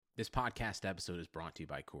This podcast episode is brought to you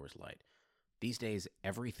by Coors Light. These days,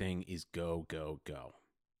 everything is go, go, go.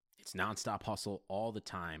 It's nonstop hustle all the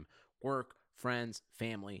time. Work, friends,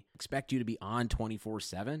 family expect you to be on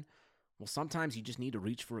 24/7. Well, sometimes you just need to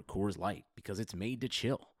reach for a Coors Light because it's made to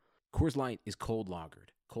chill. Coors Light is cold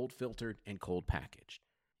lagered, cold filtered, and cold packaged.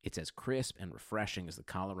 It's as crisp and refreshing as the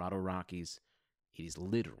Colorado Rockies. It is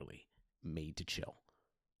literally made to chill.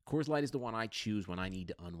 Coors Light is the one I choose when I need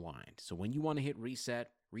to unwind. So when you want to hit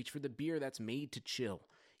reset, reach for the beer that's made to chill.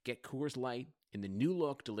 Get Coors Light in the new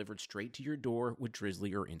look delivered straight to your door with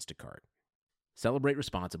Drizzly or Instacart. Celebrate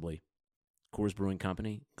responsibly. Coors Brewing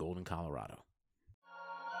Company, Golden, Colorado.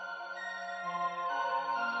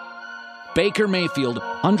 Baker Mayfield,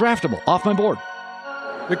 undraftable, off my board.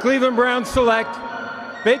 The Cleveland Browns select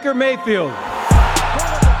Baker Mayfield. What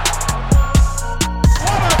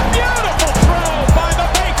a beautiful throw by the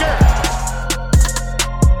Baker!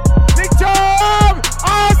 Big Tom!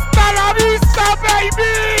 Hasta la vista, baby!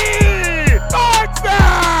 Touchdown!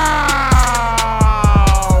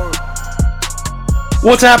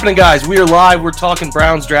 What's happening, guys? We are live. We're talking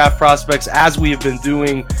Browns draft prospects as we have been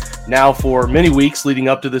doing now for many weeks leading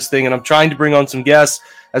up to this thing, and I'm trying to bring on some guests,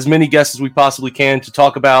 as many guests as we possibly can, to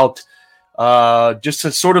talk about just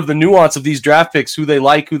sort of the nuance of these draft picks, who they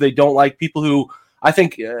like, who they don't like, people who I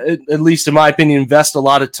think, at least in my opinion, invest a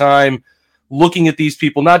lot of time looking at these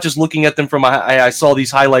people, not just looking at them from I saw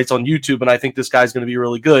these highlights on YouTube and I think this guy's going to be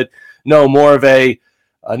really good. No, more of a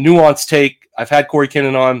nuanced take. I've had Corey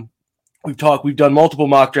Kinnan on. We've done multiple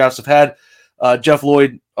mock drafts. I've had Jeff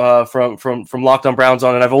Lloyd from Locked On Browns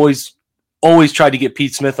on, and I've always tried to get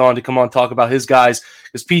Pete Smith on to come on and talk about his guys,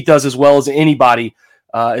 because Pete does as well as anybody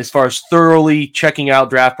as far as thoroughly checking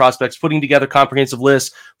out draft prospects, putting together comprehensive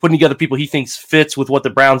lists, putting together people he thinks fits with what the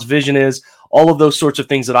Browns' vision is, all of those sorts of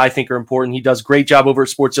things that I think are important. He does a great job over at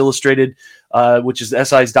Sports Illustrated, which is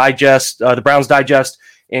SI's Digest, the Browns Digest,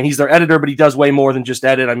 and he's their editor, but he does way more than just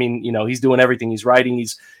edit. I mean, you know, he's doing everything. He's writing,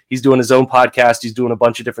 he's doing his own podcast, he's doing a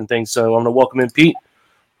bunch of different things. So I'm going to welcome in Pete.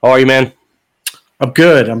 How are you, man? I'm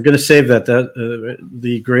good. I'm going to save that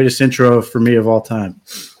the greatest intro for me of all time.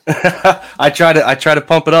 I try to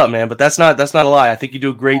pump it up, man, but that's not a lie. I think you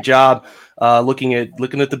do a great job looking at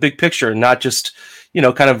the big picture and not just, you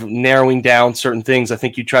know, kind of narrowing down certain things. I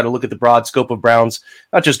think you try to look at the broad scope of Browns,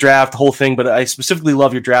 not just draft, the whole thing, but I specifically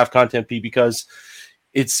love your draft content, Pete, because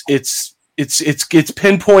it's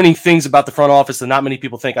pinpointing things about the front office that not many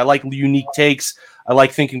people think. I like unique takes. I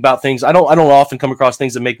like thinking about things. I don't often come across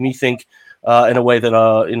things that make me think in a way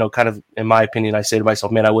that, you know, kind of, in my opinion, I say to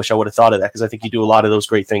myself, man, I wish I would have thought of that, because I think you do a lot of those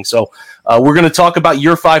great things. So we're going to talk about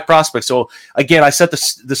your 5 prospects. So again, I set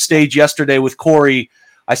the stage yesterday with Corey.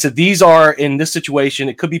 I said, these are, in this situation,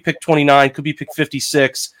 it could be pick 29, could be pick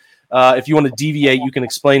 56. If you want to deviate, you can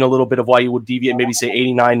explain a little bit of why you would deviate, maybe say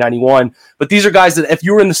 89, 91. But these are guys that if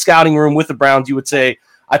you were in the scouting room with the Browns, you would say,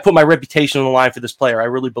 I put my reputation on the line for this player. I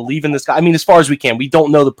really believe in this guy. I mean, as far as we can. We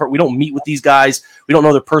don't know we don't meet with these guys. We don't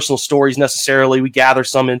know their personal stories necessarily. We gather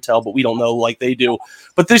some intel, but we don't know like they do.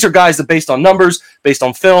 But these are guys that, based on numbers, based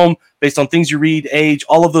on film, based on things you read, age,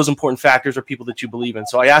 all of those important factors are people that you believe in.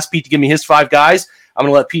 So I asked Pete to give me his 5 guys. I'm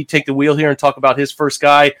going to let Pete take the wheel here and talk about his first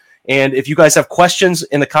guy. And if you guys have questions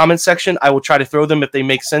in the comment section, I will try to throw them if they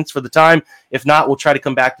make sense for the time. If not, we'll try to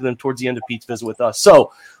come back to them towards the end of Pete's visit with us.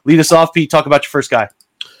 So lead us off, Pete. Talk about your first guy.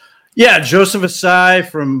 Yeah, Joseph Asai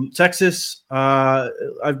from Texas.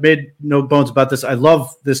 I've made no bones about this. I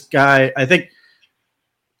love this guy. I think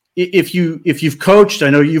if you've coached, I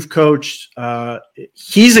know you've coached,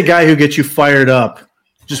 he's a guy who gets you fired up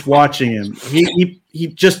just watching him. He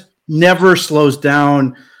just never slows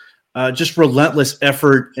down, just relentless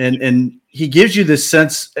effort, and he gives you this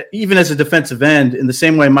sense, even as a defensive end, in the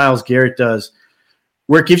same way Myles Garrett does,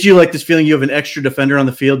 where it gives you like this feeling you have an extra defender on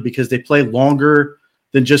the field because they play longer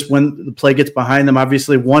than just when the play gets behind them.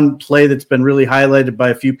 Obviously, one play that's been really highlighted by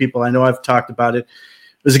a few people, I know I've talked about it,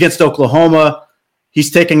 was against Oklahoma.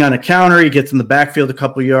 He's taking on a counter. He gets in the backfield a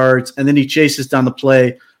couple yards, and then he chases down the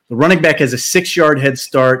play. The running back has a 6-yard head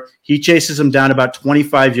start. He chases him down about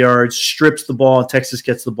 25 yards, strips the ball, and Texas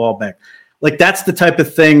gets the ball back. Like, that's the type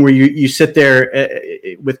of thing where you sit there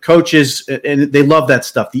with coaches, and they love that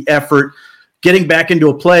stuff, the effort, getting back into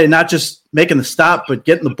a play, not just making the stop, but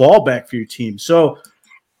getting the ball back for your team. So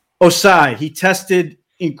Osai, he tested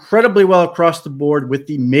incredibly well across the board with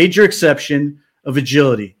the major exception of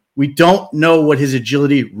agility. We don't know what his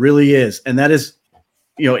agility really is, and that is,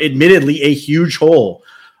 you know, admittedly a huge hole.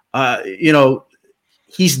 You know,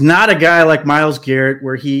 he's not a guy like Myles Garrett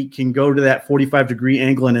where he can go to that 45-degree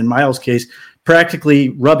angle, and in Myles' case, practically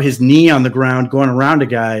rub his knee on the ground going around a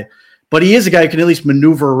guy. But he is a guy who can at least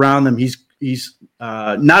maneuver around them. He's He's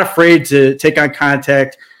not afraid to take on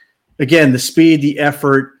contact. Again, the speed, the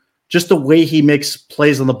effort, just the way he makes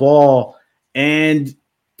plays on the ball. And,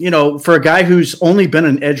 for a guy who's only been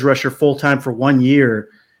an edge rusher full-time for 1 year,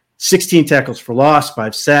 16 tackles for loss,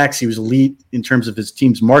 5 sacks. He was elite in terms of his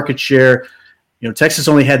team's market share. Texas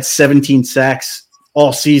only had 17 sacks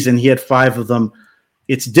all season. He had 5 of them.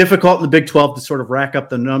 It's difficult in the Big 12 to sort of rack up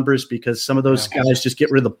the numbers because some of those guys just get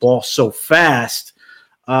rid of the ball so fast.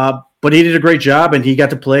 But he did a great job, and he got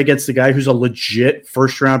to play against the guy who's a legit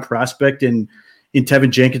first-round prospect in Tevin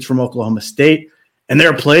Jenkins from Oklahoma State. And there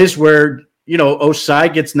are plays where,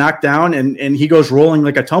 Osai gets knocked down and he goes rolling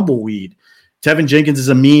like a tumbleweed. Tevin Jenkins is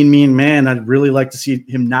a mean man. I'd really like to see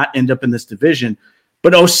him not end up in this division.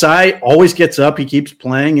 But Osai always gets up. He keeps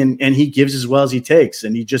playing, and he gives as well as he takes.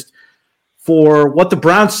 And he just, for what the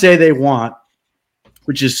Browns say they want,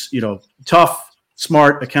 which is, tough,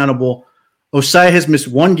 smart, accountable, Osai has missed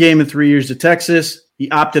 1 game in 3 years at Texas.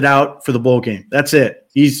 He opted out for the bowl game. That's it.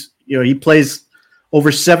 He plays over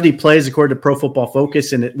 70 plays according to Pro Football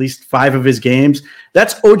Focus in at least 5 of his games.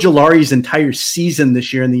 That's Ojulari's entire season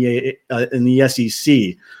this year in the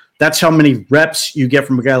SEC. That's how many reps you get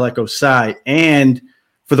from a guy like Osai. And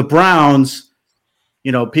for the Browns,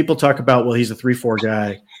 people talk about, well, he's a 3-4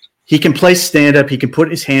 guy. He can play stand-up. He can put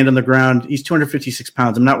his hand on the ground. He's 256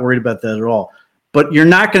 pounds. I'm not worried about that at all. But you're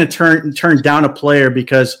not going to turn down a player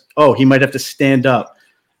because, he might have to stand up.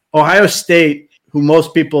 Ohio State, who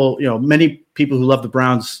most people, many people who love the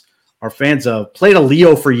Browns are fans of, played a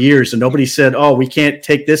Leo for years, and nobody said, we can't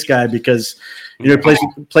take this guy because he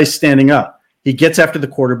plays standing up. He gets after the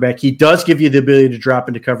quarterback. He does give you the ability to drop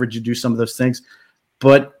into coverage and do some of those things.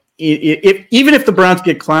 But even if the Browns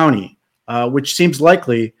get Clowney, which seems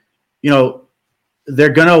likely, they're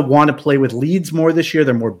going to want to play with leads more this year.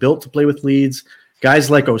 They're more built to play with leads.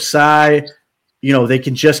 Guys like Osai, they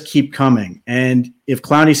can just keep coming. And if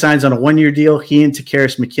Clowney signs on a 1-year deal, he and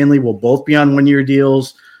Takaris McKinley will both be on 1-year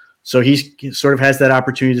deals. So he sort of has that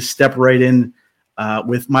opportunity to step right in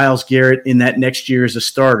with Myles Garrett in that next year as a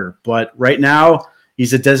starter. But right now,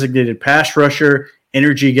 he's a designated pass rusher,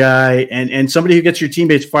 energy guy, and somebody who gets your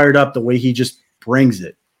teammates fired up the way he just brings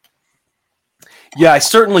it. Yeah, I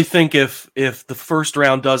certainly think if the first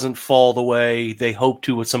round doesn't fall the way they hope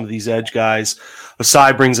to with some of these edge guys,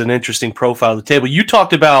 Osai brings an interesting profile to the table. You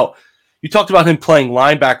talked about him playing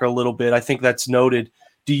linebacker a little bit. I think that's noted.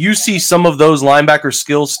 Do you see some of those linebacker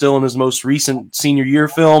skills still in his most recent senior year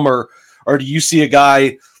film, or do you see a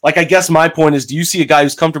guy like, I guess my point is, do you see a guy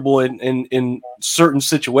who's comfortable in certain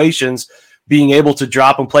situations being able to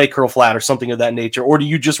drop and play curl flat or something of that nature? Or do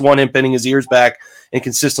you just want him pinning his ears back and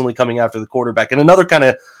consistently coming after the quarterback? And another kind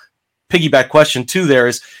of piggyback question too there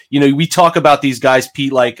is, we talk about these guys,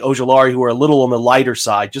 Pete, like Ojulari, who are a little on the lighter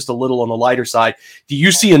side, just a little on the lighter side. Do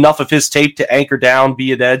you see enough of his tape to anchor down,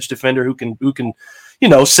 be an edge defender who can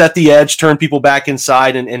set the edge, turn people back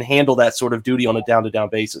inside and handle that sort of duty on a down-to-down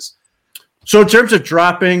basis? So in terms of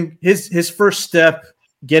dropping, his first step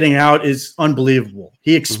getting out is unbelievable.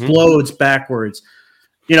 He explodes backwards.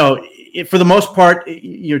 For the most part,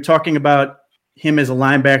 you're talking about him as a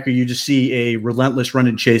linebacker, you just see a relentless run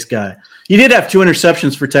and chase guy. He did have 2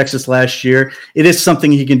 interceptions for Texas last year. It is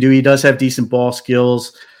something he can do. He does have decent ball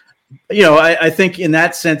skills. I think in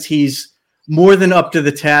that sense, he's more than up to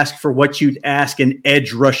the task for what you'd ask an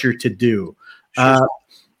edge rusher to do. Sure.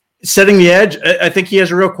 Setting the edge, I think he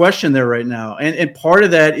has a real question there right now. And part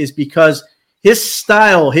of that is because his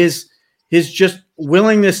style, his just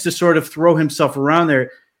willingness to sort of throw himself around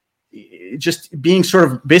there, just being sort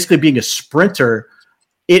of basically being a sprinter,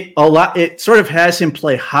 it sort of has him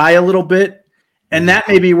play high a little bit. And that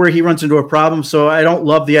may be where he runs into a problem. So I don't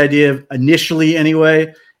love the idea of initially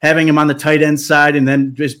anyway, having him on the tight end side and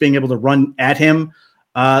then just being able to run at him.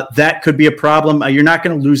 That could be a problem. You're not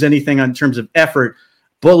going to lose anything in terms of effort.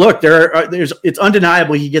 But look, it's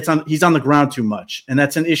undeniable he's on the ground too much, and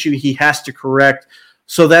that's an issue he has to correct.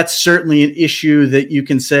 So that's certainly an issue that you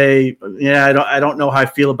can say, I don't know how I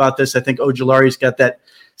feel about this. I think Ojulari's got that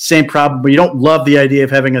same problem, but you don't love the idea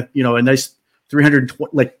of having a nice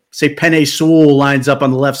 320, like say Penei Sewell lines up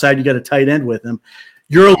on the left side. You got a tight end with him.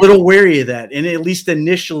 You're a little wary of that, and at least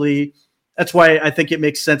initially, that's why I think it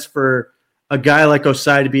makes sense for a guy like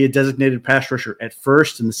Osai to be a designated pass rusher at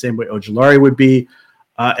first, in the same way Ojulari would be.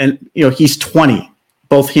 And he's 20.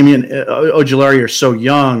 Both him and Ojulari are so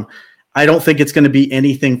young. I don't think it's going to be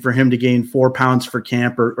anything for him to gain 4 pounds for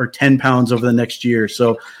camp or 10 pounds over the next year.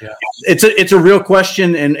 So it's a real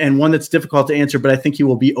question and one that's difficult to answer, but I think he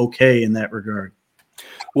will be okay in that regard.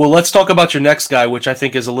 Well, let's talk about your next guy, which I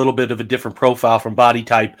think is a little bit of a different profile from body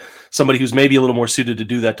type, somebody who's maybe a little more suited to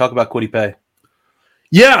do that. Talk about Kwity Paye.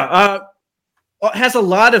 Yeah. has a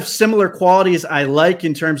lot of similar qualities I like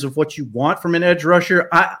in terms of what you want from an edge rusher.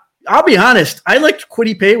 I'll be honest. I liked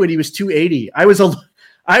Kwity Paye when he was 280. I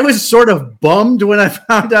was sort of bummed when I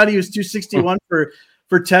found out he was 261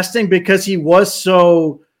 for testing, because he was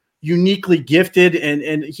so uniquely gifted,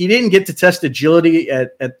 and he didn't get to test agility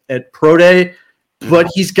at Pro Day, but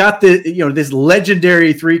he's got this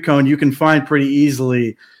legendary 3-cone you can find pretty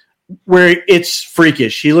easily, where it's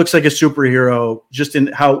freakish. He looks like a superhero just in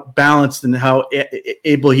how balanced and how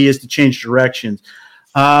able he is to change directions.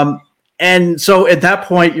 And so at that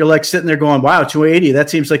point, you're like sitting there going, wow, 280, that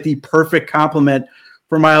seems like the perfect complement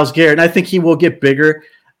for Myles Garrett. And I think he will get bigger.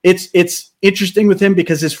 It's interesting with him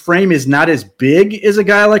because his frame is not as big as a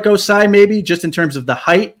guy like Osai, maybe just in terms of the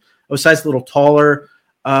height. Osai's a little taller.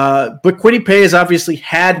 But Kwity Paye has obviously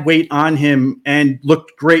had weight on him and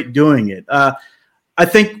looked great doing it. I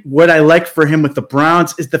think what I like for him with the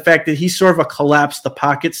Browns is the fact that he's sort of a collapse the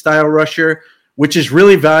pocket style rusher, which is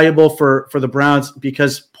really valuable for the Browns,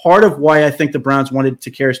 because part of why I think the Browns wanted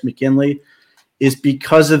Takkarist McKinley is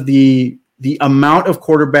because of the amount of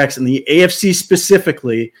quarterbacks in the AFC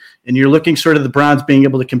specifically, and you're looking sort of the Browns being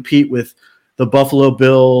able to compete with the Buffalo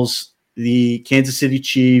Bills, the Kansas City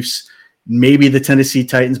Chiefs, maybe the Tennessee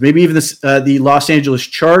Titans, maybe even the Los Angeles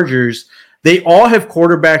Chargers. They all have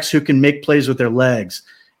quarterbacks who can make plays with their legs,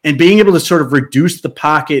 and being able to sort of reduce the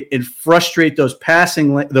pocket and frustrate those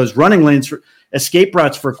those running lanes, escape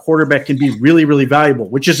routes for a quarterback can be really, really valuable,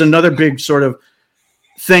 which is another big sort of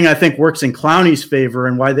thing I think works in Clowney's favor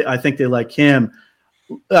and why I think they like him.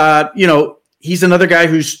 He's another guy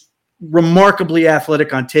who's remarkably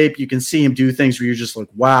athletic on tape. You can see him do things where you're just like,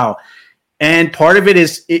 wow. And part of it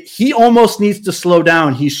is he almost needs to slow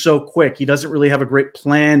down. He's so quick. He doesn't really have a great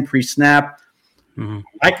plan pre-snap. Mm-hmm.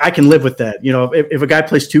 I can live with that. If a guy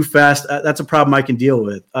plays too fast, that's a problem I can deal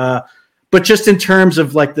with. But just in terms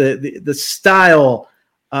of like the style,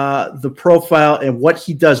 the profile, and what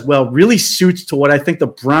he does well really suits to what I think the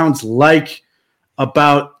Browns like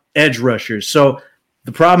about edge rushers. So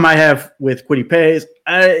the problem I have with Kwity Paye is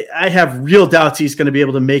I have real doubts he's going to be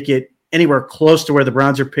able to make it anywhere close to where the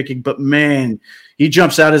Browns are picking. But man, he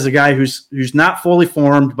jumps out as a guy who's not fully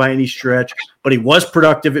formed by any stretch, but he was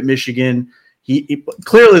productive at Michigan. He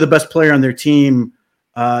clearly the best player on their team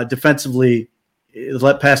defensively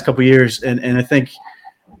the past couple of years, and I think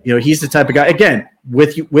he's the type of guy. Again,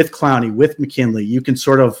 with Clowney, with McKinley, you can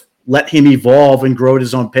sort of let him evolve and grow at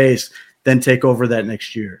his own pace, then take over that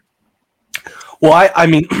next year. Well, I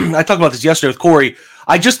mean, I talked about this yesterday with Corey.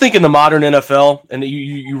 I just think in the modern NFL, and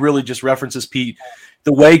you really just referenced this, Pete,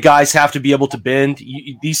 the way guys have to be able to bend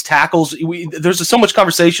these tackles. There's so much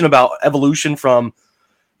conversation about evolution from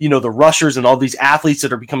the rushers and all these athletes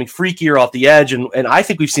that are becoming freakier off the edge. And I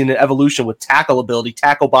think we've seen an evolution with tackle ability,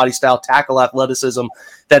 tackle body style, tackle athleticism,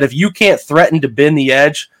 that if you can't threaten to bend the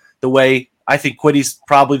edge the way I think Quity's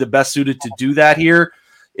probably the best suited to do that here,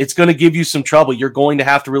 it's going to give you some trouble. You're going to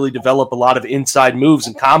have to really develop a lot of inside moves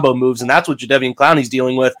and combo moves. And that's what Jadeveon Clowney's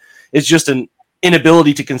dealing with. It's just an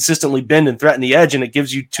inability to consistently bend and threaten the edge. And it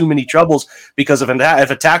gives you too many troubles, because if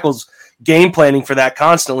a tackle's game planning for that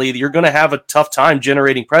constantly, you're going to have a tough time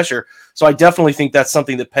generating pressure. So I definitely think that's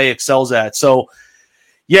something that Paye excels at. So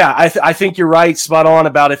yeah, I think you're right, spot on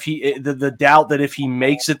about if he the doubt that if he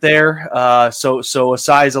makes it there. So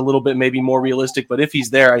Osai is a little bit maybe more realistic, but if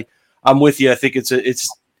he's there, I'm with you. I think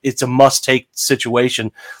it's a must-take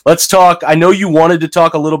situation. Let's talk. I know you wanted to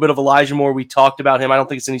talk a little bit of Elijah Moore. We talked about him. I don't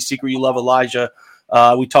think it's any secret you love Elijah.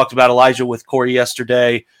 We talked about Elijah with Corey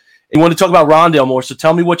yesterday. You want to talk about Rondale Moore, so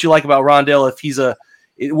tell me what you like about Rondale.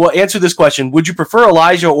 Well, answer this question. Would you prefer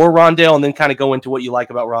Elijah or Rondale, and then kind of go into what you like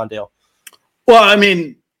about Rondale? Well, I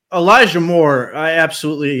mean, Elijah Moore, I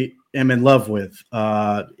absolutely am in love with.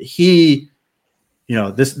 This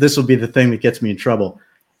will be the thing that gets me in trouble.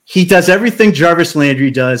 He does everything Jarvis Landry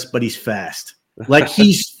does, but he's fast. Like,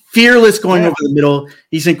 he's fearless going over the middle.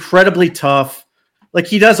 He's incredibly tough. Like,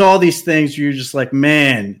 he does all these things. You're just like,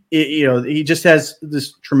 man, he just has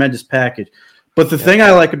this tremendous package. But the thing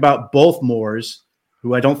I like about both Moores,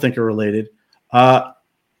 who I don't think are related,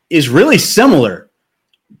 is really similar.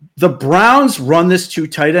 The Browns run this 2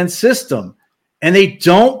 tight end system, and they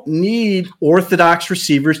don't need orthodox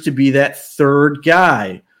receivers to be that third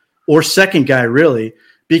guy or second guy, really,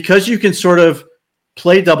 because you can sort of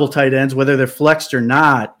play double tight ends, whether they're flexed or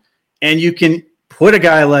not, and you can put a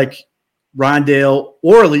guy like Rondale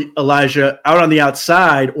or Elijah out on the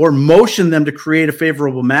outside or motion them to create a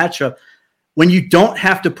favorable matchup. When you don't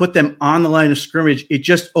have to put them on the line of scrimmage, it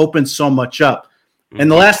just opens so much up. Mm-hmm.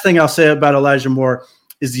 And the last thing I'll say about Elijah Moore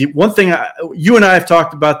is the one thing you and I have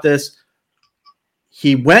talked about this.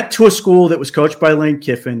 he went to a school that was coached by Lane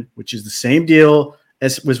Kiffin, which is the same deal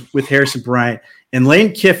as was with Harrison Bryant. And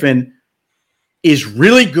Lane Kiffin is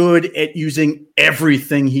really good at using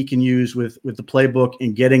everything he can use with the playbook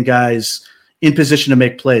and getting guys in position to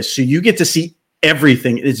make plays. So you get to see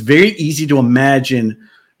everything. It's very easy to imagine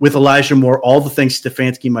with Elijah Moore all the things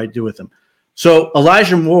Stefanski might do with him. So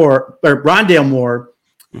Rondale Moore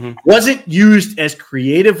wasn't used as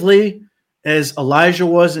creatively as Elijah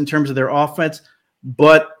was in terms of their offense.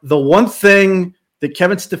 But the one thing that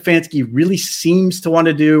Kevin Stefanski really seems to want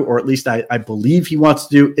to do, or at least I believe he wants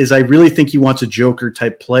to do, is I really think he wants a Joker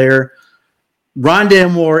type player.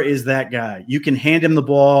 Rondale Moore is that guy. You can hand him the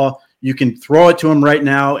ball. You can throw it to him right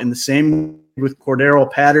now. And the same with Cordero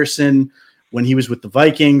Patterson when he was with the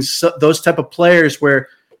Vikings. So those type of players where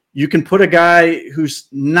you can put a guy who's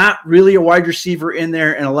not really a wide receiver in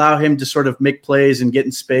there and allow him to sort of make plays and get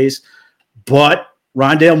in space. But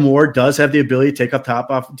Rondale Moore does have the ability to take up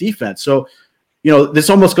top off defense. So, this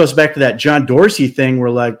almost goes back to that John Dorsey thing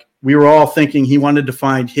where we were all thinking he wanted to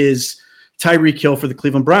find his Tyreek Hill for the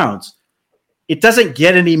Cleveland Browns. It doesn't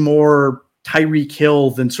get any more Tyreek Hill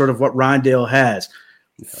than sort of what Rondale has.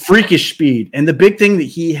 Freakish speed. And the big thing that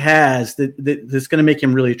he has that's going to make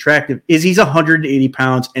him really attractive is he's 180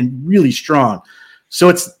 pounds and really strong. So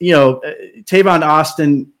it's, Tavon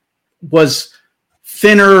Austin was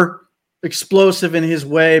thinner, explosive in his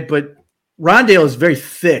way, but Rondale is very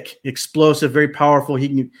thick, explosive, very powerful.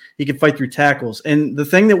 He can fight through tackles. And the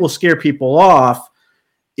thing that will scare people off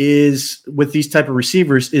is with these type of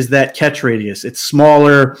receivers is that catch radius. It's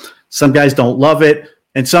smaller. Some guys don't love it.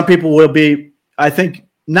 And some people will be, I think,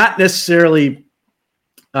 not necessarily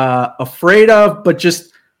afraid of, but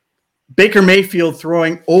just Baker Mayfield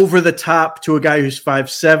throwing over the top to a guy who's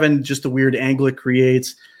 5'7", just the weird angle it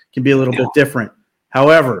creates can be a little bit different.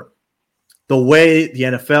 However, the way the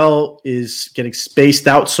NFL is getting spaced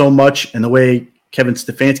out so much and the way Kevin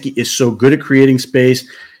Stefanski is so good at creating space,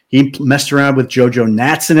 he messed around with JoJo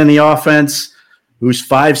Natson in the offense, who's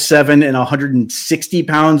 5'7" and 160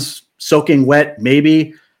 pounds soaking wet,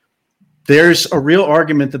 maybe. There's a real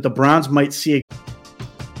argument that the Browns might see.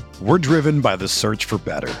 We're driven by the search for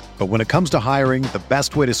better. But when it comes to hiring, the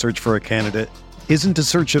best way to search for a candidate isn't to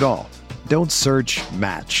search at all. Don't search,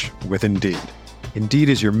 match with Indeed. Indeed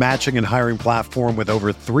is your matching and hiring platform with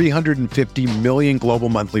over 350 million global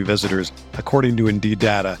monthly visitors, according to Indeed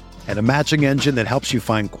data, and a matching engine that helps you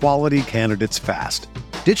find quality candidates fast.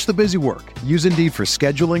 Ditch the busy work. Use Indeed for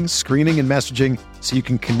scheduling, screening, and messaging so you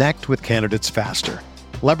can connect with candidates faster.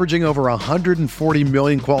 Leveraging over 140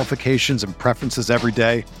 million qualifications and preferences every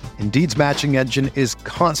day, Indeed's matching engine is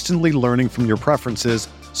constantly learning from your preferences,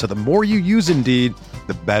 so the more you use Indeed,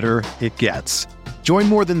 the better it gets. Join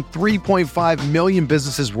more than 3.5 million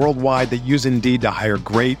businesses worldwide that use Indeed to hire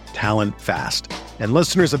great talent fast. And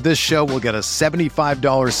listeners of this show will get a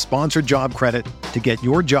 $75 sponsored job credit to get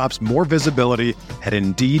your jobs more visibility at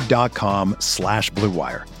Indeed.com/Blue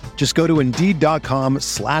Wire. Just go to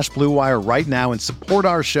Indeed.com/Blue Wire right now and support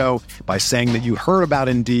our show by saying that you heard about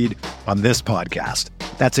Indeed on this podcast.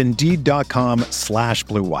 That's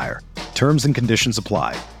Indeed.com/Blue Wire. Terms and conditions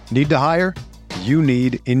apply. Need to hire? You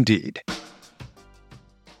need Indeed.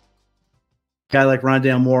 Guy like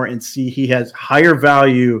Rondale Moore and see he has higher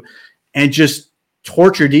value and just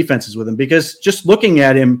torture defenses with him, because just looking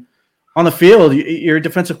at him on the field, you're a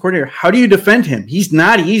defensive coordinator. How do you defend him? He's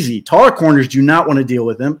not easy. Taller corners do not want to deal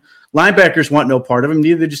with him. Linebackers want no part of him,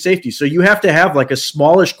 neither do safety. So you have to have like a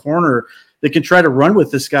smallish corner that can try to run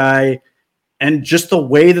with this guy. And just the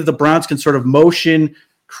way that the Browns can sort of motion,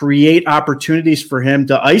 create opportunities for him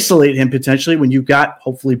to isolate him potentially when you've got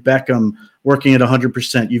hopefully Beckham working at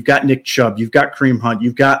 100%. You've got Nick Chubb, you've got Kareem Hunt,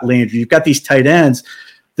 you've got Landry, you've got these tight ends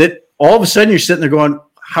that all of a sudden you're sitting there going,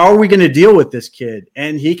 how are we going to deal with this kid?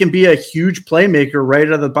 And he can be a huge playmaker right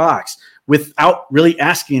out of the box without really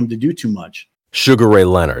asking him to do too much. Sugar Ray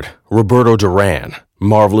Leonard, Roberto Duran,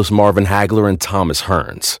 Marvelous Marvin Hagler, and Thomas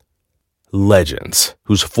Hearns. Legends,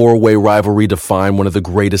 whose four-way rivalry defined one of the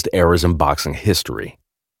greatest eras in boxing history.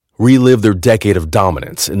 Relive their decade of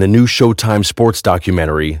dominance in the new Showtime sports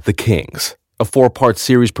documentary, The Kings, a 4-part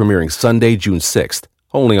series premiering Sunday, June 6th,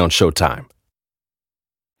 only on Showtime.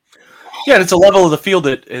 Yeah, and it's a level of the field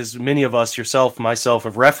that, as many of us, yourself, myself,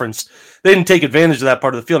 have referenced, they didn't take advantage of that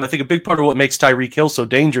part of the field. And I think a big part of what makes Tyreek Hill so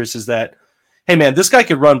dangerous is that, hey, man, this guy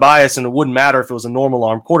could run by us, and it wouldn't matter if it was a normal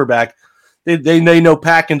arm quarterback. They know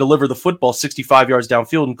Pat can deliver the football 65 yards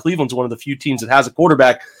downfield, and Cleveland's one of the few teams that has a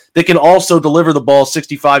quarterback that can also deliver the ball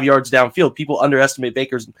 65 yards downfield. People underestimate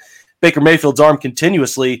Baker Mayfield's arm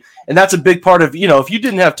continuously, and that's a big part of, if you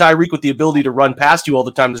didn't have Tyreek with the ability to run past you all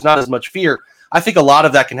the time, there's not as much fear. I think a lot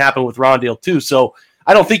of that can happen with Rondale too. So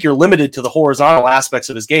I don't think you're limited to the horizontal aspects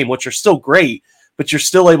of his game, which are still great, but you're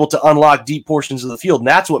still able to unlock deep portions of the field. And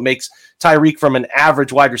that's what makes Tyreek from an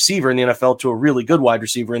average wide receiver in the NFL to a really good wide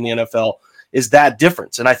receiver in the NFL, is that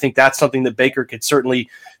difference. And I think that's something that Baker could certainly,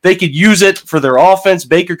 they could use it for their offense.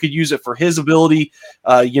 Baker could use it for his ability,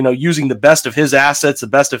 using the best of his assets, the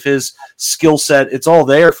best of his skill set. It's all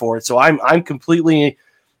there for it. So I'm completely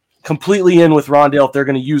in with Rondale. If they're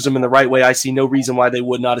going to use him in the right way, I see no reason why they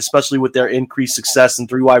would not, especially with their increased success in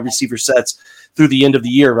 3 wide receiver sets through the end of the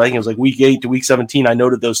year. I think it was like week 8 to week 17. I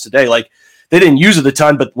noted those today. Like, they didn't use it a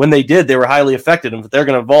ton, but when they did, they were highly effective. And if they're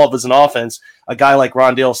going to evolve as an offense, a guy like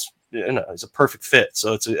Rondale is a perfect fit.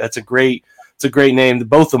 So it's a great name.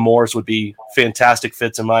 Both the Moores would be fantastic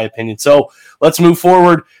fits in my opinion. So let's move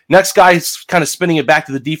forward. Next guy's kind of spinning it back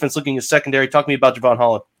to the defense, looking at secondary. Talk to me about Javon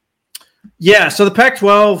Holland. Yeah, so the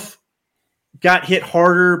Pac-12 got hit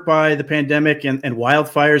harder by the pandemic and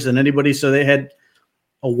wildfires than anybody, so they had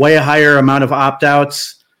a way higher amount of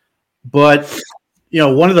opt-outs. But,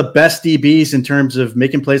 one of the best DBs in terms of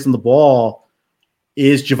making plays on the ball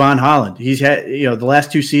is Javon Holland. He's had, the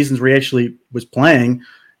last 2 seasons where he actually was playing,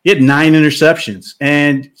 he had 9 interceptions,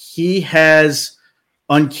 and he has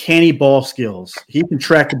uncanny ball skills. He can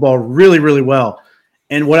track the ball really, really well.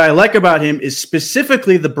 And what I like about him is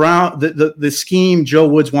specifically the scheme Joe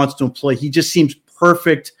Woods wants to employ. He just seems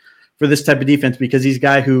perfect for this type of defense because he's a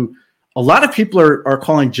guy who a lot of people are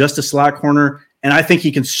calling just a slot corner, and I think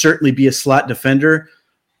he can certainly be a slot defender,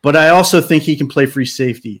 but I also think he can play free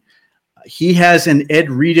safety. He has an Ed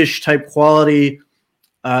Reedish type quality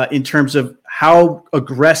in terms of how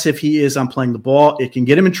aggressive he is on playing the ball. It can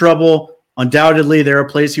get him in trouble. Undoubtedly, there are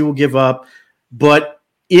plays he will give up, but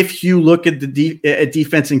if you look at at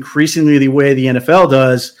defense increasingly the way the NFL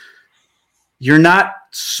does, you're not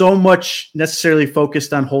so much necessarily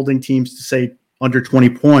focused on holding teams to, say, under 20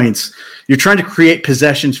 points. You're trying to create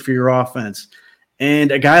possessions for your offense. And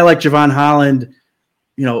a guy like Javon Holland,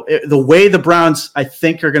 the way the Browns, I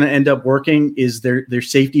think, are going to end up working is their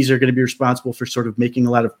safeties are going to be responsible for sort of making a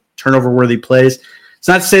lot of turnover-worthy plays. It's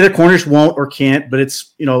not to say the corners won't or can't, but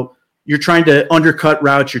it's, you're trying to undercut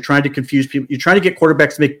routes. You're trying to confuse people. You're trying to get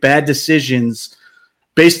quarterbacks to make bad decisions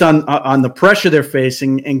based on the pressure they're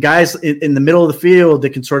facing. And guys in the middle of the field that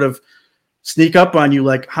can sort of sneak up on you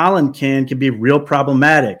like Holland can be real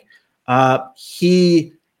problematic.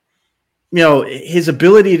 His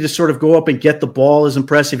ability to sort of go up and get the ball is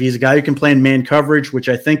impressive. He's a guy who can play in man coverage, which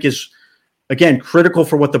I think is, again, critical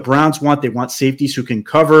for what the Browns want. They want safeties who can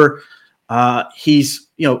cover. He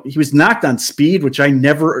was knocked on speed, which I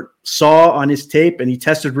never saw on his tape, and he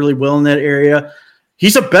tested really well in that area.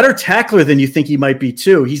 He's a better tackler than you think he might be,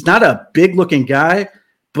 too. He's not a big-looking guy,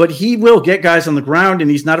 but he will get guys on the ground,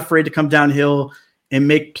 and he's not afraid to come downhill and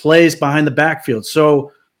make plays behind the backfield.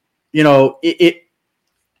 So, in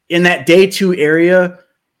that day 2 area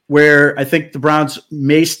where I think the Browns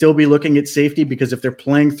may still be looking at safety, because if they're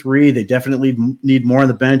playing 3, they definitely need more on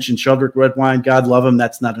the bench, and Sheldrick Redwine, God love him,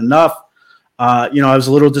 that's not enough. I was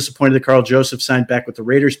a little disappointed that Carl Joseph signed back with the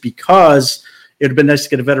Raiders because it would have been nice to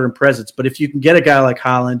get a veteran presence. But if you can get a guy like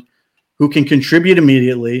Holland who can contribute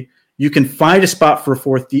immediately, you can find a spot for a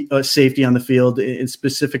fourth safety on the field, and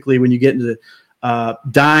specifically when you get into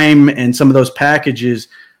dime and some of those packages.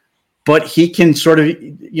 But he can sort of,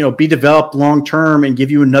 be developed long-term and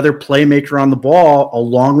give you another playmaker on the ball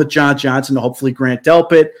along with John Johnson, hopefully Grant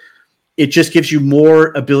Delpit. It just gives you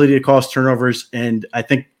more ability to cause turnovers, and I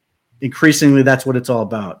think increasingly that's what it's all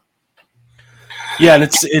about. Yeah, and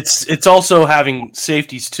it's also having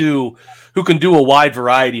safeties too who can do a wide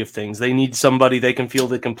variety of things. They need somebody they can feel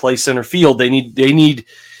that can play center field. They need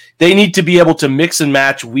to be able to mix and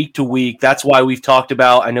match week to week. That's why we've talked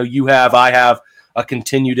about, I know you have, I have, a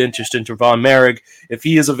continued interest in Trevon Merrick if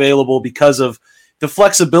he is available, because of the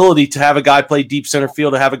flexibility to have a guy play deep center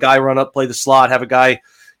field, to have a guy run up, play the slot, have a guy,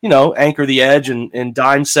 anchor the edge and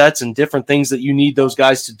dime sets and different things that you need those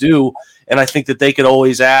guys to do. And I think that they could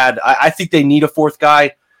always add. I think they need a fourth guy.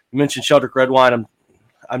 You mentioned Sheldrick Redwine.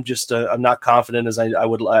 I'm not confident as I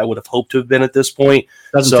would have hoped to have been at this point.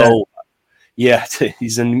 Yeah,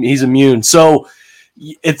 he's immune. So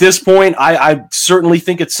at this point, I certainly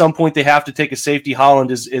think at some point they have to take a safety. Holland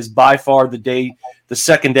is by far the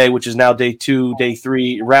second day, which is now day 2, day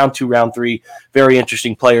 3, round 2, round 3. Very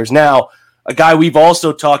interesting players. Now, a guy we've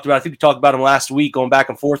also talked about, I think we talked about him last week, going back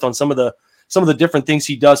and forth on some of the different things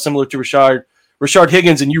he does, similar to Rashard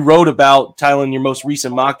Higgins, and you wrote about Tyler in your most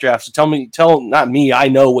recent mock draft. So tell not me, I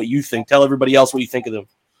know what you think. Tell everybody else what you think of them.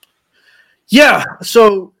 Yeah,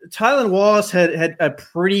 so Tylan Wallace had a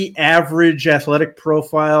pretty average athletic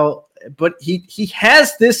profile, but he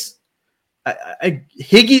has this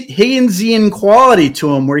Higginsian quality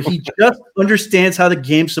to him, where he just understands how the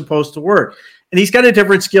game's supposed to work. And he's got a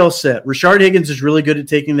different skill set. Rashard Higgins is really good at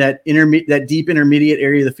taking that deep intermediate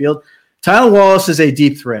area of the field. Tylan Wallace is a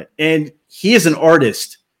deep threat, and he is an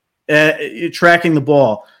artist tracking the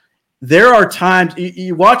ball. There are times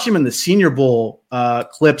you watch him in the Senior Bowl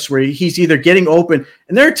clips where he's either getting open,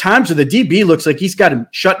 and there are times where the DB looks like he's got him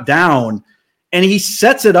shut down, and he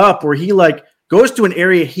sets it up where he goes to an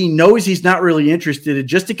area he knows he's not really interested in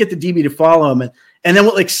just to get the DB to follow him, and then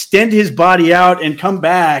will extend his body out and come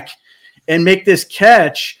back and make this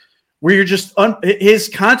catch where you're just his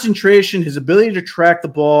concentration, his ability to track the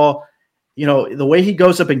ball, the way he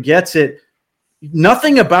goes up and gets it.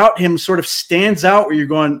 Nothing about him sort of stands out where you're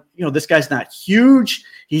going, this guy's not huge.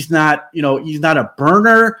 He's not a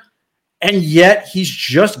burner, and yet he's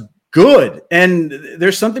just good. And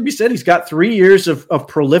there's something to be said. He's got 3 years of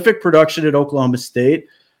prolific production at Oklahoma State.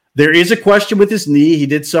 There is a question with his knee. He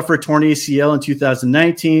did suffer a torn ACL in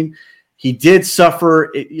 2019. He did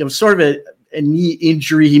suffer, sort of a knee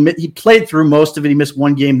injury. He played through most of it. He missed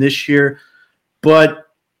one game this year, but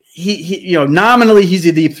he nominally he's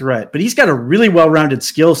a deep threat, but he's got a really well-rounded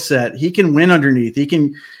skill set. He can win underneath. He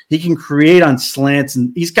can create on slants,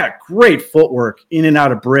 and he's got great footwork in and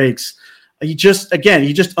out of breaks. He just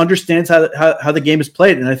understands how the game is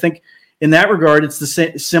played, and I think in that regard, it's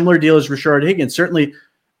the similar deal as Rashard Higgins. Certainly,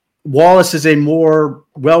 Wallace is a more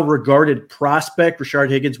well-regarded prospect. Rashard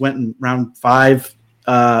Higgins went in round 5.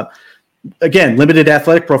 Again, limited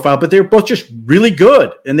athletic profile, but they're both just really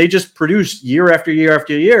good, and they just produce year after year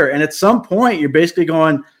after year. And at some point, you're basically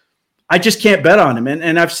going, I just can't bet on him.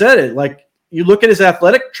 And I've said it, you look at his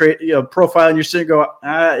athletic profile, and you're sitting there going,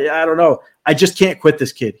 I don't know. I just can't quit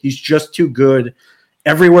this kid. He's just too good.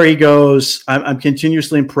 Everywhere he goes, I'm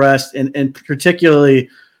continuously impressed, and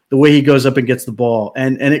particularly the way he goes up and gets the ball.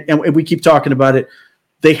 And we keep talking about it.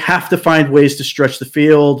 They have to find ways to stretch the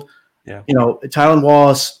field. Yeah. Tylan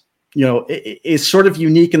Wallace, is sort of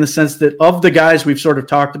unique in the sense that of the guys we've sort of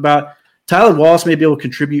talked about, Tylan Wallace may be able to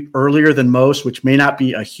contribute earlier than most, which may not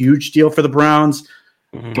be a huge deal for the Browns,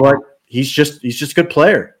 but he's just a good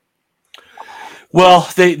player. Well,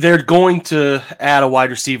 they're going to add a wide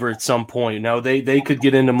receiver at some point. Now they could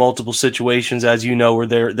get into multiple situations, as you know, where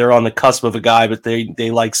they're on the cusp of a guy, but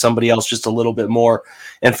they like somebody else just a little bit more.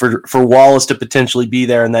 And for Wallace to potentially be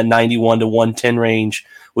there in that 91 to 110 range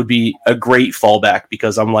would be a great fallback,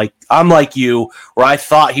 because I'm like you, where I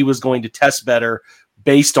thought he was going to test better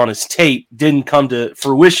based on his tape, didn't come to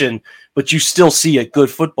fruition, but you still see a good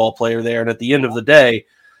football player there. And at the end of the day,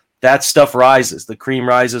 that stuff rises. The cream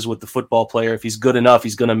rises with the football player. If he's good enough,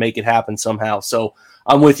 he's going to make it happen somehow. So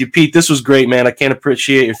I'm with you, Pete. This was great, man. I can't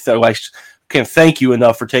appreciate I can't thank you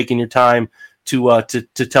enough for taking your time to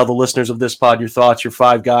tell the listeners of this pod your thoughts, your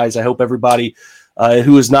 5 guys. I hope everybody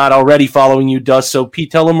who is not already following you does so.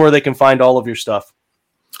 Pete, tell them where they can find all of your stuff.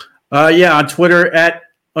 On Twitter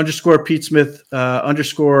 @_Pete Smith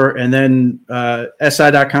 _ and then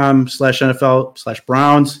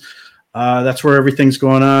si.com/NFL/Browns. That's where everything's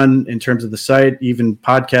going on in terms of the site, even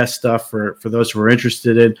podcast stuff for those who are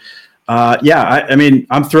interested in.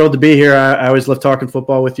 I'm thrilled to be here. I always love talking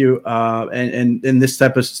football with you, and this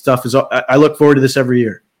type of stuff I look forward to this every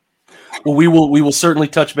year. Well, we will certainly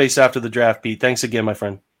touch base after the draft, Pete. Thanks again, my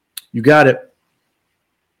friend. You got it.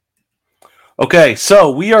 Okay,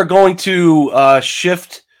 so we are going to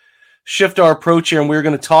shift our approach here, and we're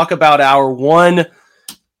going to talk about our one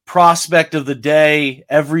prospect of the day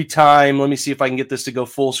every time. Let me see if I can get this to go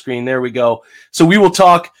full screen. There we go. So we will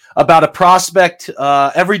talk about a prospect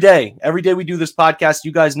every day. Every day we do this podcast.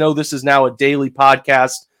 You guys know this is now a daily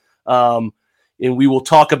podcast, and we will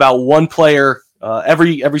talk about one player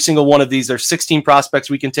every single one of these. There's 16 prospects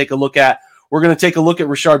we can take a look at. We're going to take a look at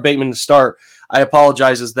Rashard Bateman to start. I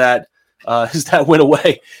apologize as that went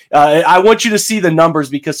away. I want you to see the numbers,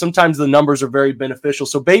 because sometimes the numbers are very beneficial.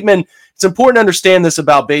 So Bateman, it's important to understand this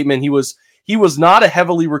about Bateman. He was not a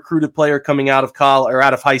heavily recruited player coming out of college or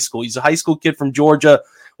out of high school. He's a high school kid from Georgia,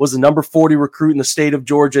 was the number 40 recruit in the state of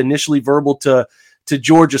Georgia, initially verbal to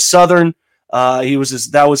Georgia Southern.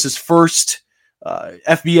 That was his first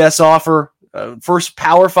FBS offer, first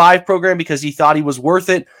Power 5 program, because he thought he was worth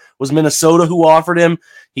it. Was Minnesota who offered him.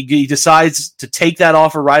 He decides to take that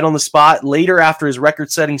offer right on the spot. Later, after his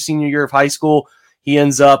record-setting senior year of high school, he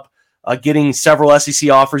ends up getting several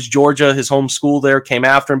SEC offers. Georgia, his home school there, came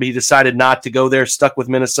after him, but he decided not to go there, stuck with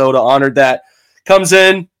Minnesota, honored that. Comes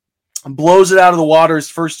in, blows it out of the water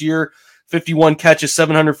his first year, 51 catches,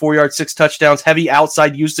 704 yards, 6 touchdowns, heavy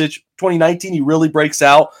outside usage. 2019, he really breaks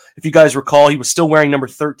out. If you guys recall, he was still wearing number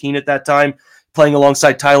 13 at that time, playing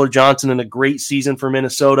alongside Tyler Johnson in a great season for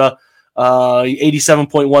Minnesota.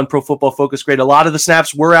 87.1 Pro Football Focus grade. A lot of the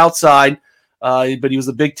snaps were outside, but he was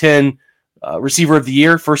the Big Ten Receiver of the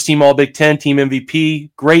Year, first team All Big Ten, team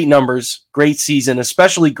MVP. Great numbers, great season,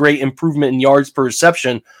 especially great improvement in yards per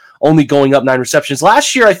reception, only going up 9 receptions.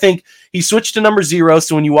 Last year, I think he switched to number 0,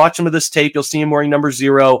 so when you watch him of this tape, you'll see him wearing number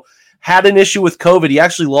 0. Had an issue with COVID. He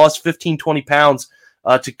actually lost 15, 20 pounds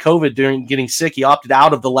to COVID during getting sick. He opted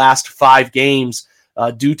out of the last 5 games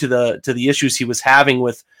due to the issues he was having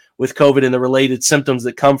with COVID and the related symptoms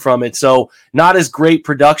that come from it. So not as great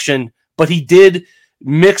production, but he did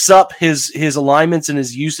mix up his alignments and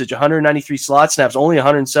his usage. 193 slot snaps, only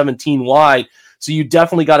 117 wide. So you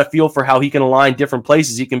definitely got a feel for how he can align different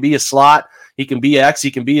places. He can be a slot, he can be X, he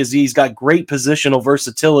can be a Z. He's got great positional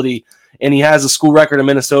versatility, and he has a school record in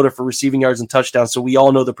Minnesota for receiving yards and touchdowns. So we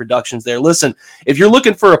all know the production's there. Listen, if you're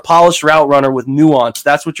looking for a polished route runner with nuance,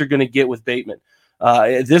 that's what you're going to get with Bateman.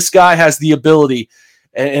 This guy has the ability.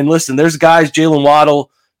 And listen, there's guys, Jalen Waddle,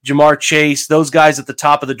 Jamar Chase, those guys at the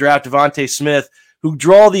top of the draft, Devontae Smith, who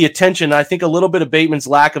draw the attention. I think a little bit of Bateman's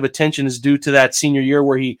lack of attention is due to that senior year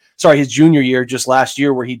his junior year, just last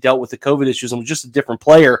year, where he dealt with the COVID issues and was just a different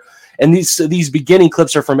player. And these beginning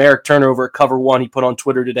clips are from Eric Turner over at Cover One. He put on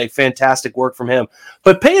Twitter today. Fantastic work from him.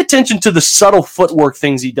 But pay attention to the subtle footwork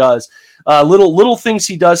things he does. Little things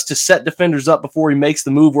he does to set defenders up before he makes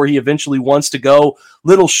the move where he eventually wants to go.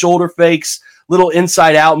 Little shoulder fakes, little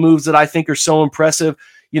inside-out moves that I think are so impressive.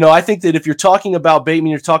 I think that if you're talking about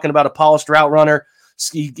Bateman, you're talking about a polished route runner.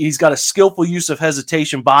 He's got a skillful use of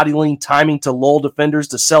hesitation, body lean, timing to lull defenders,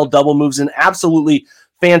 to sell double moves, an absolutely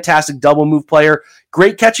fantastic double move player.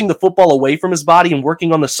 Great catching the football away from his body and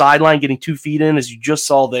working on the sideline, getting 2 feet in, as you just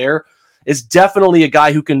saw there. Is definitely a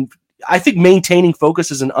guy who can, I think maintaining focus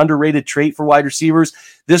is an underrated trait for wide receivers.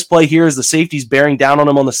 This play here is the safety's bearing down on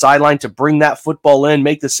him on the sideline to bring that football in,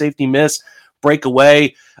 make the safety miss, break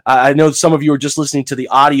away. I know some of you are just listening to the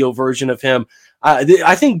audio version of him.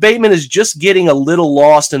 I think Bateman is just getting a little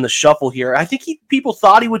lost in the shuffle here. I think people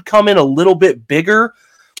thought he would come in a little bit bigger,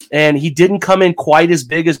 and he didn't come in quite as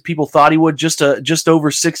big as people thought he would, just over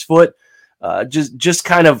 6 foot, just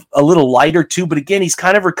kind of a little lighter too. But again, he's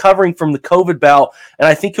kind of recovering from the COVID bout, and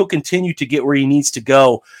I think he'll continue to get where he needs to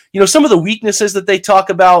go. Some of the weaknesses that they talk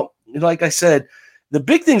about, like I said, the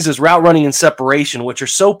big things is route running and separation, which are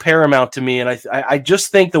so paramount to me. And I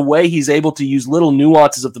just think the way he's able to use little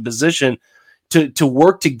nuances of the position to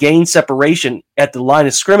work to gain separation at the line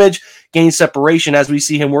of scrimmage, gain separation as we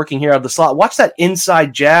see him working here out of the slot. Watch that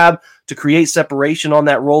inside jab to create separation on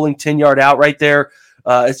that rolling 10-yard out right there.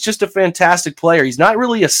 It's just a fantastic player. He's not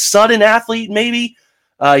really a sudden athlete, maybe.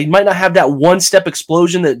 He might not have that one-step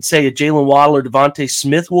explosion that, say, a Jalen Waddle or Devontae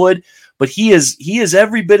Smith would, but he is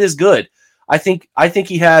every bit as good. I think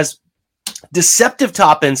he has deceptive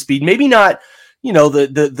top-end speed, maybe not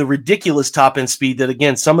the ridiculous top-end speed that,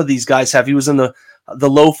 again, some of these guys have. He was in the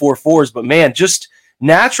low 4.4s, but, man, just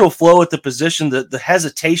natural flow at the position, the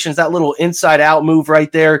hesitations, that little inside-out move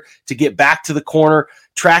right there to get back to the corner.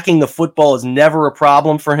 Tracking the football is never a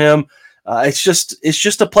problem for him. It's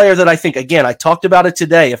just a player that I think, again, I talked about it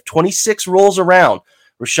today. If 26 rolls around,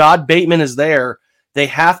 Rashod Bateman is there, they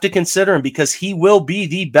have to consider him because he will be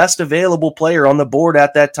the best available player on the board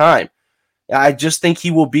at that time. I just think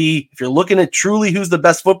he will be, if you're looking at truly who's the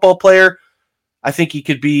best football player, I think he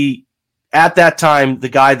could be, at that time, the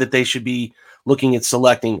guy that they should be looking at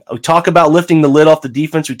selecting. We talk about lifting the lid off the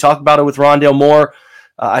defense. We talk about it with Rondale Moore.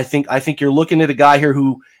 I think you're looking at a guy here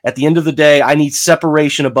who, at the end of the day, I need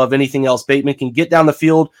separation above anything else. Bateman can get down the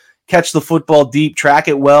field, catch the football deep, track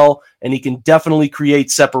it well, and he can definitely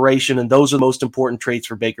create separation, and those are the most important traits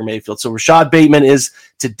for Baker Mayfield. So Rashod Bateman is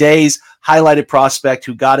today's highlighted prospect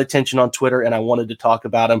who got attention on Twitter, and I wanted to talk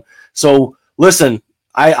about him. So listen,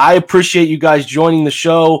 I appreciate you guys joining the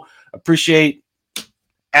show. Appreciate,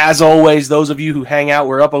 as always, those of you who hang out.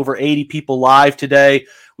 We're up over 80 people live today.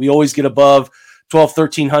 We always get above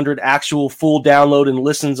 1,300 actual full download and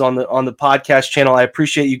listens on the podcast channel. I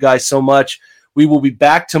appreciate you guys so much. We will be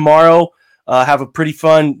back tomorrow, have a pretty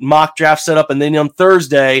fun mock draft setup, and then on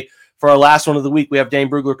Thursday, for our last one of the week, we have Dane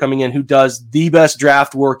Brugler coming in, who does the best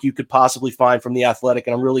draft work you could possibly find from The Athletic,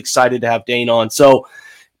 and I'm really excited to have Dane on. So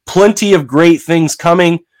plenty of great things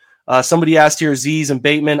coming. Somebody asked here, Aziz and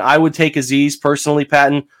Bateman. I would take Aziz personally,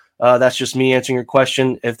 Patton. That's just me answering your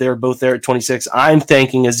question. If they're both there at 26, I'm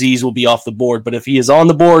thinking Aziz will be off the board. But if he is on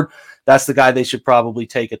the board, that's the guy they should probably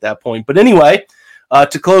take at that point. But anyway,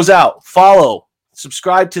 to close out, follow,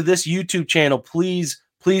 subscribe to this YouTube channel, please,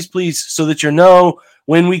 please, please, so that you know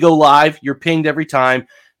when we go live. You're pinged every time.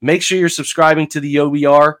 Make sure you're subscribing to the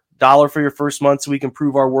OBR, $1 for your first month, so we can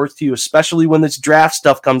prove our worth to you, especially when this draft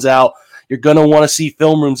stuff comes out. You're going to want to see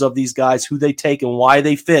film rooms of these guys, who they take and why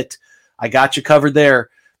they fit. I got you covered there.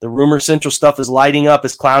 The Rumor Central stuff is lighting up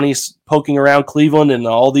as Clowney's poking around Cleveland and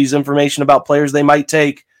all these information about players they might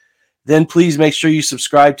take. Then please make sure you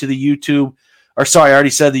subscribe to the YouTube. Or sorry, I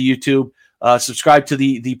already said the YouTube. Subscribe to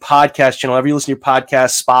the podcast channel. Wherever you listen to your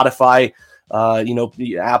podcast, Spotify,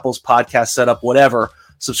 Apple's podcast setup, whatever.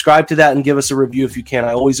 Subscribe to that and give us a review if you can.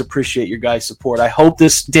 I always appreciate your guys' support. I hope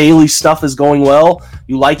this daily stuff is going well.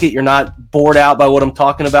 You like it. You're not bored out by what I'm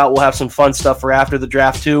talking about. We'll have some fun stuff for after the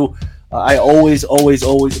draft too. I always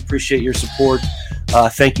appreciate your support.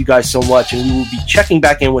 Thank you guys so much. And we will be checking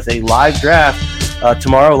back in with a live draft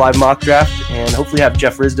tomorrow, live mock draft, and hopefully have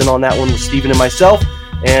Jeff Risden on that one with Steven and myself.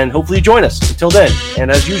 And hopefully you join us. Until then,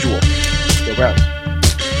 and as usual, go Browns.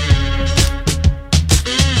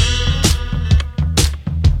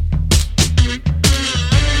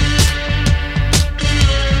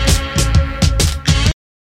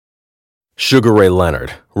 Sugar Ray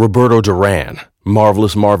Leonard, Roberto Duran,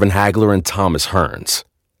 Marvelous Marvin Hagler, and Thomas Hearns.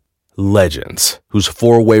 Legends, whose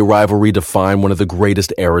four-way rivalry defined one of the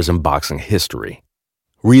greatest eras in boxing history.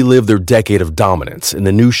 Relive their decade of dominance in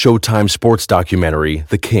the new Showtime sports documentary,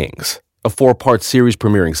 The Kings, a 4-part series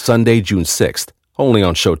premiering Sunday, June 6th, only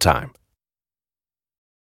on Showtime.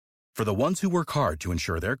 For the ones who work hard to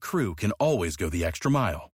ensure their crew can always go the extra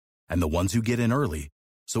mile, and the ones who get in early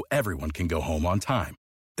so everyone can go home on time,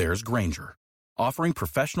 there's Grainger, offering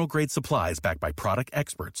professional-grade supplies backed by product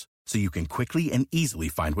experts so you can quickly and easily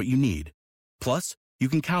find what you need. Plus, you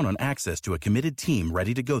can count on access to a committed team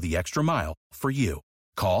ready to go the extra mile for you.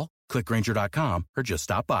 Call, click Grainger.com, or just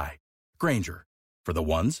stop by. Grainger, for the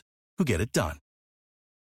ones who get it done.